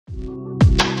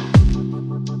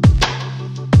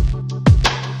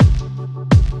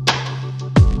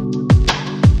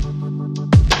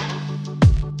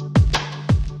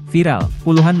Viral,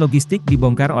 puluhan logistik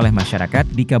dibongkar oleh masyarakat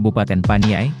di Kabupaten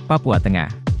Paniai, Papua Tengah.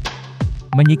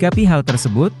 Menyikapi hal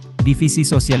tersebut, Divisi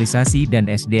Sosialisasi dan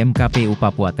SDM KPU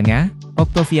Papua Tengah,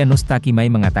 Oktavianus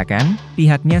Takimai mengatakan,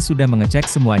 pihaknya sudah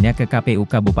mengecek semuanya ke KPU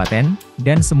Kabupaten,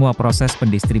 dan semua proses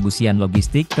pendistribusian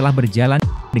logistik telah berjalan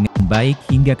dengan baik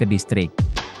hingga ke distrik.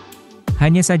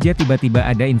 Hanya saja tiba-tiba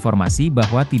ada informasi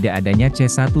bahwa tidak adanya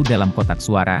C1 dalam kotak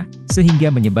suara, sehingga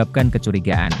menyebabkan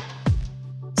kecurigaan.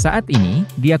 Saat ini,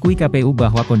 diakui KPU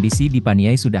bahwa kondisi di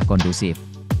Paniai sudah kondusif.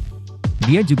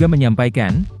 Dia juga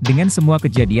menyampaikan, dengan semua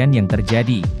kejadian yang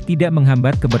terjadi, tidak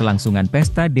menghambat keberlangsungan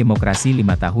pesta demokrasi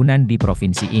 5 tahunan di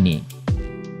provinsi ini.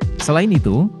 Selain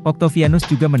itu, Oktavianus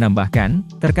juga menambahkan,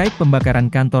 terkait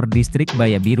pembakaran kantor distrik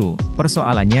Baya Biru,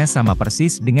 persoalannya sama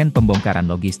persis dengan pembongkaran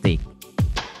logistik.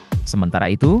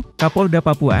 Sementara itu, Kapolda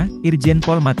Papua, Irjen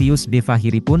Pol Matius De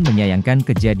Fahiri pun menyayangkan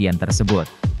kejadian tersebut.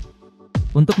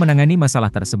 Untuk menangani masalah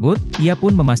tersebut, ia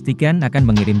pun memastikan akan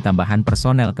mengirim tambahan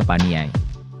personel ke Paniai.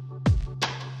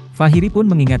 Fahiri pun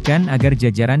mengingatkan agar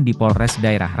jajaran di Polres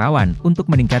daerah rawan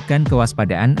untuk meningkatkan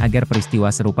kewaspadaan agar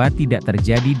peristiwa serupa tidak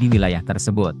terjadi di wilayah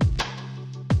tersebut.